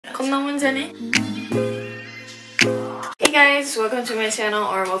こんなもんじゃね。Hey guys, welcome to my channel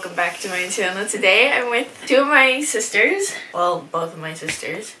or welcome back to my channel. Today I'm with two of my sisters, well, both of my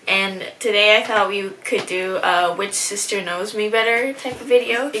sisters, and today I thought we could do a which sister knows me better type of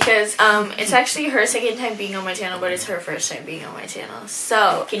video because it's actually her second time being on my channel, but it's her first time being on my channel.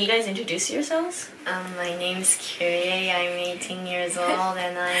 So, can you guys introduce yourselves? My name's Kyrie, I'm 18 years old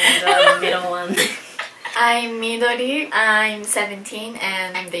and I'm the middle one. I'm Midori, I'm 17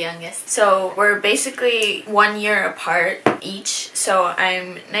 and I'm the youngest. So we're basically 1 year apart each. So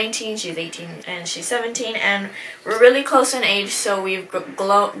I'm 19, she's 18, and she's 17, and we're really close in age. So we've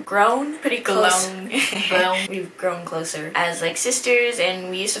grown pretty close. We've grown closer as like sisters, and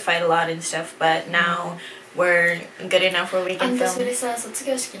we used to fight a lot and stuff. But now we're good enough where we can film.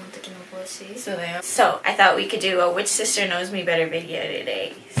 So I thought we could do a which sister knows me better video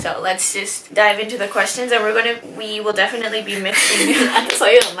today. So let's just dive into the questions, and we will definitely be mixing.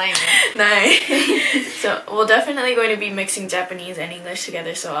 So we'll definitely going to be mixing Japanese and English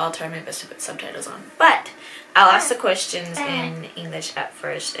together. So I'll try my best to put subtitles on. But I'll ask the questions in English at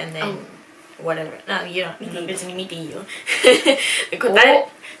first, and then whatever. No, you don't. 別に見ていいよ。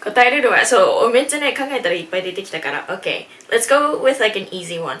答えれるわ。そう、めっちゃね、考えたらいっぱい出てきたから。Okay, let's go with like an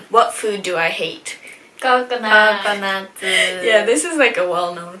easy one. What food do I hate? Coconut. Yeah, this is like a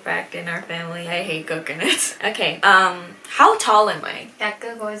well-known fact in our family. I hate coconuts. Okay, how tall am I?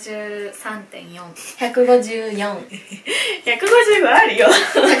 153.4 154 155あるよ。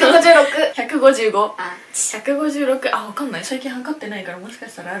156 155。あ、156。あ、わかんない。最近測ってないからもしか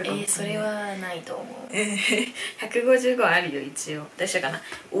したらあるかもしれない。それはないと思う。155あるよ、一応。どうしようかな。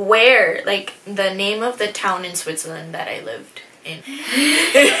Where? Like, the name of the town in Switzerland that I lived in.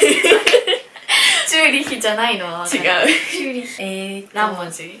 チューリヒじゃないの？違う。チューリヒ。何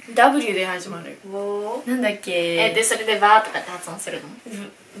文字？ W で始まる。なんだっけ？で、それでバーとかって発音するの？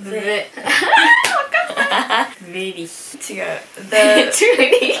ブ。ベリ違う。チューリ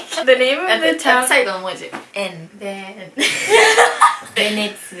ヒ。 The name of the town. 最後の文字。N. で、ベ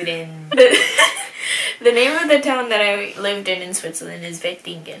ネツレン。The name of the town that I lived in Switzerland is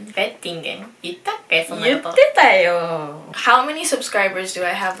Wettingen. ベッティンゲン言ったっけそんな言っことてたよ。How many subscribers do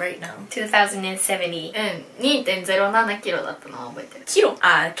I have right now? 2070 2.07 キロだったのを覚えてる。キロ？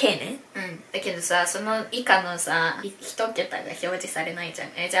あ、K ね。だけどさ、その以下のさ、一桁が表示されないじゃん。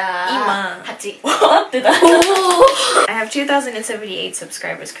じゃあ、今8。合ってた。I have 2078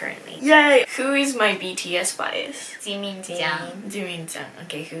 subscribers currently. Yay! Who is my BTS bias? ジミンちゃん。ジミンちゃん。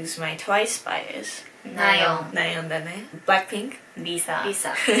Okay, who's my Twice bias? ナヨン。ナヨンだね。Blackpink? リサリサ。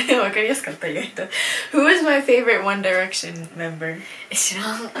わかりやすかった意外と。Who is my favorite One Direction member? 知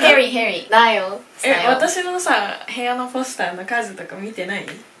らん。ヘリヘリナヨン。私のさ、部屋のポスターの数とか見てない？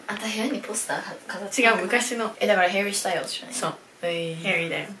あんた部屋にポスター飾って違う、昔の。だからヘリスタイルじゃない？そう。ヘヘリ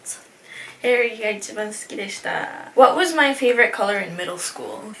だよ。ヘリが一番好きでした。What was my favorite color in middle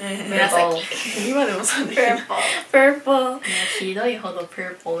school? 紫。今でもそうだけど。Purple。ひどいほどパ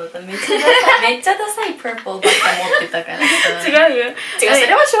ープルだった。めっちゃダサいパープルばっか持ってたからさ。違うよ。違う、そ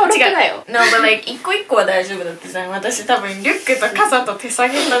れは小6だよ。No, but like 一個一個は大丈夫だったじゃん。私多分リュックと傘と手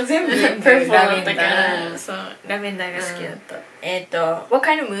提げの全部パープルだったから。そう、ラベンダーが好きだった。What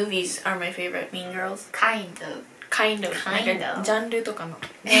kind of movies are my favorite? Mean Girls? kind of。Kind of. なんかジャンルとかの。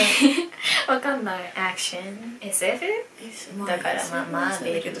わかんない。アクション SF？ だからマー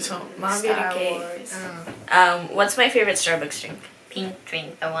ベル。そう、マーベル系。うん。What's my favorite Starbucks drink? Pink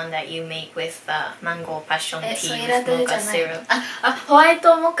drink, the one that you make with mango passion ソ tea イラ with テじ mocha ゃない syrup. ホワイ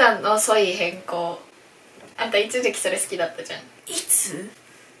トモカのソイ変更。あんた一時期それ好きだったじゃん。いつ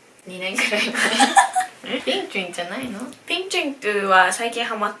2年くらいピンクドリンクじゃないの？ピンクドリンクは最近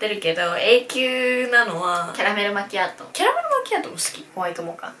ハマってるけど、永久なのは前。キャラメルマキアート。キャラメルマキアートも好き。ホワイト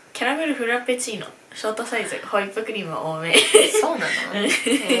モカ。キャラメルフラペチーノ、ショートサイズ、ホイップクリーム多め。そうなの？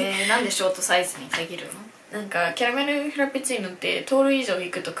なんでショートサイズに限るの？なんかキャラメルフラペチーノって糖類以上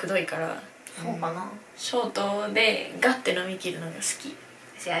いくとくどいから、そうかな。ショートでガッて飲み切るのが好き。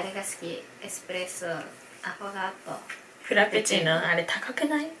私あれが好き。エスプレッソ、アフォガート。フラペチーノあれ高く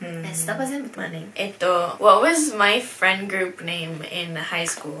ない？スタバ全部まあね。What was my friend group name in high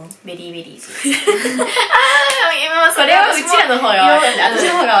school? ベリーベリーズ。今それはうちらの方が分かる。私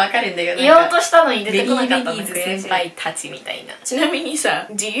の方が分かるんだけど。言おうとしたのに出ベリてこなーベリーズかったの悔しい。先輩たちみたいな。ちなみにさ、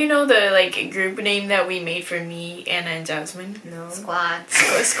Do you know the like group name that we made for me, Anna and Jasmine? スクワッ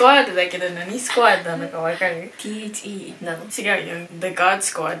スコアードだけど何スコアードなのかわかる？ THE なの？違うよ。The God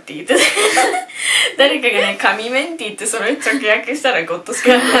Squad って言ってた。誰かがね、神面って言ってそれ直訳したらゴッドス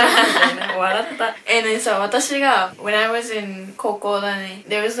クワッドみたいな。笑った。ね、さ、私が When I was in 高校だね、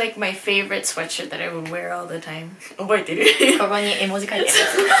There was like my favorite sweatshirt that I would wear all the time. 覚えてる？ここに絵文字書いてる。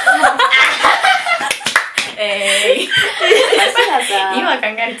今考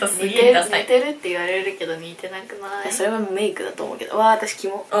えるとすげえダサい。似てるって言われるけど似てなくない？それはメイクだと思うけど。わあ、私キ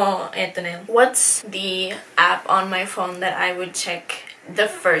モ。What's the app on my phone that I would check the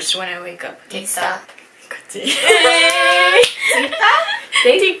first when I wake up? インスタ。こっち。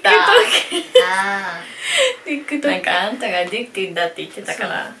TikTok。あTikTok。なんかあんたが addicted だって言ってたか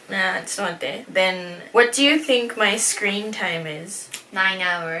ら。ちょっと待って。Then, what do you think my screen time is? 9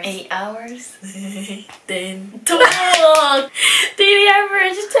 hours. 8 hours? Then, daily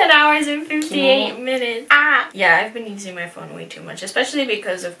average 10 hours and 58 minutes. Yeah, I've been using my phone way too much, especially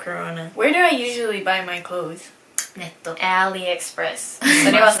because of Corona. Where do I usually buy my clothes? ネット。AliExpress。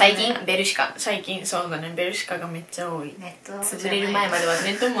それは最近ベルシカ。最近そうだね、ベルシカがめっちゃ多い。ネット潰れる前までは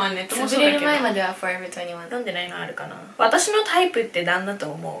ネットもそうだけど。潰れる前までは Forever 21。なんでないのあるかな。私のタイプって何だと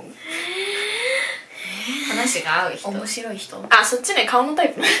思う？話が合う人。面白い人。あ、そっちね、顔のタイ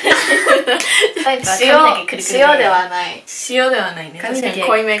プ。タイプは髪の毛くるくる。塩ではない。塩ではないね。髪の毛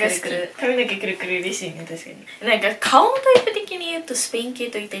濃いめが好き。くるくる。髪の毛くるくる嬉しいね、確かに。なんか顔のタイプ的に言うとスペイン系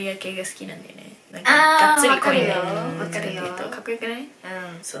とイタリア系が好きなんだよね。なんかがっつり濃いめ。わかるよ。かっこよくない？うん。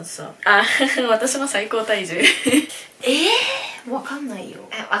そうそう。私の最高体重。わかんないよ。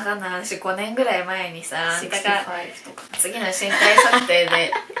わかんない。私5年ぐらい前にさ、あんた65がとか。次の身体測定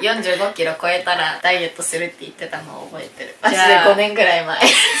で45キロ超えたらダイエットするって言ってたのを覚えてる。マジで5年ぐらい前。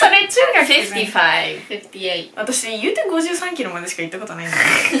それ中学55、58。私言うて53キロまでしか行ったことないんだ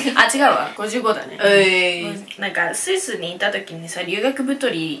けど。あ、違うわ。55だね。なんかスイスにいた時にさ、留学太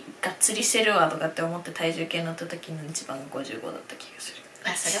りがっつりしてるわとかって思って体重計乗った時の一番が55だった気がする。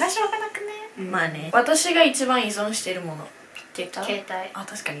あ、それはしょうがなくね。まあね。私が一番依存してるもの。携帯。あ、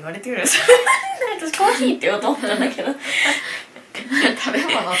確かに言われてみる。私コーヒーって言おうと思ったんだけど。食べ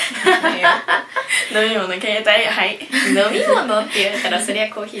物飲み物、携帯、はい。飲み物って言ったらそりゃ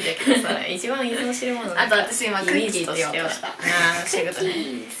コーヒーだけどさ、一番依存してるもの。あと私今クッキーって言おうとした。そういうことね。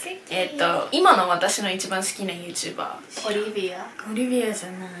今の私の一番好きな YouTuber。オリビア。オリビアじ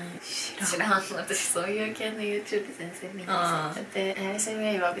ゃない。知らん。私そういう系の YouTube 全然見ない。だってアリソン・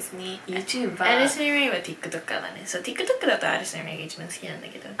メイは別に YouTuber。アリソン・メイは TikToker だね。そう、TikTok だとアリソン・メイが一番好きなんだ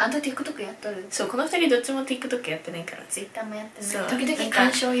けど。あんた TikTok やっとる？そう、この二人どっちも TikTok やってないから。Twitter もやってない。そう時々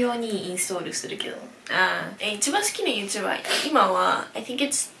鑑賞用にインストールするけど。一番好きな YouTuber 今は I think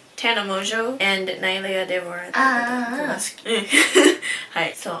it's Tana Mojo and Nailea Devora って子が好き。は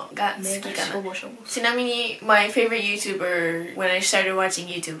い、そうが好きかな。ちなみに my favorite YouTuber when I started watching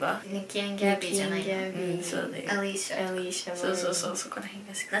YouTuber ニキ&ギャビーじゃないの。そうだよ。アリシャ。そうそこら辺が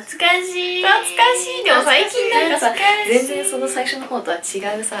好き。懐かしい。でも最近なんかさ、全然その最初の方とは違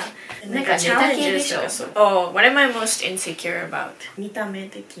うさ、なんかネタ系でしょ。Oh, what am I most insecure about? 見た目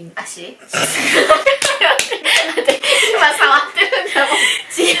的に。足？今触ってるんだもん。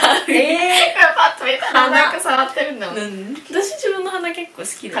違う。パッと見たらなんか触ってるんだもん。私自分の鼻結構好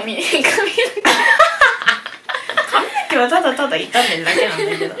きだよ。髪の毛はただただ痛めるだけなんだ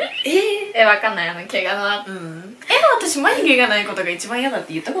けど。わかんない。怪我の後。私眉毛がないことが一番嫌だっ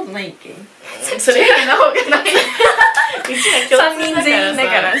て言ったことないっけ？それ以外の方がない。うちら3人全員だ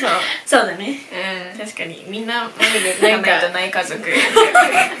からさ。そうだね。確かにみんな眉毛がないとない家族。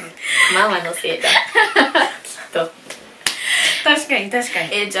ママのせいだ。きっと。確かに。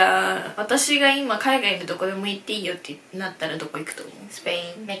じゃあ私が今海外でどこでも行っていいよってなったらどこ行くと思う？スペ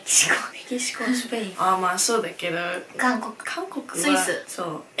イン、メキシコ、スペイン。まあそうだけど韓国はスイス。そ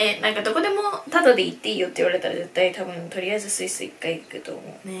うなんかどこでもタダで行っていいよって言われたら絶対多分とりあえずスイス一回行くと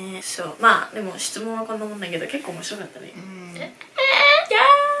思うね。そうまあでも質問はこんなもんだけど結構面白かったね。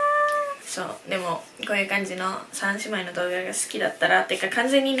そうでもこういう感じの3姉妹の動画が好きだったらってか完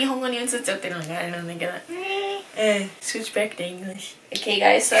全に日本語に移っちゃってるのがあれなんだけどswitch back to English okay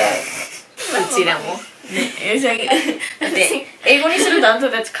guys so うちらもねだって英語にするとあんた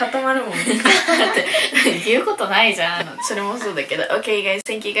たち固まるもんだって言うことないじゃん。それもそうだけど okay guys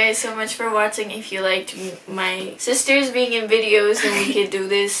thank you guys so much for watching. If you liked my sisters being in videos then we could do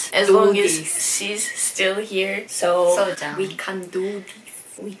this as long as she's still here so we can do this.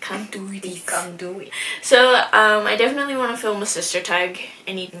 We can't do it. So, I definitely want to film a sister tag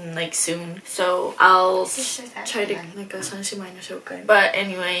like soon. So, I'll try to like a 3姉妹の紹介. But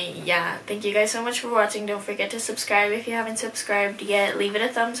anyway, yeah. Thank you guys so much for watching. Don't forget to subscribe if you haven't subscribed yet. Leave it a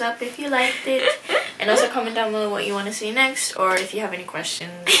thumbs up if you liked it. And also comment down below what you want to see next or if you have any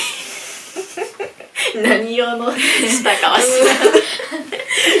questions. 何用のしたかは知ら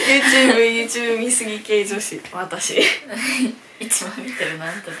ない。YouTube 見すぎ系女子。私。一番見てるのあ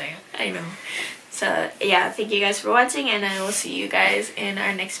んただよ。I know. So, yeah, thank you guys for watching and I will see you guys in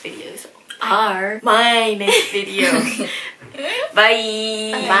our next videos. our my next video.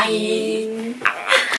 Bye. Bye.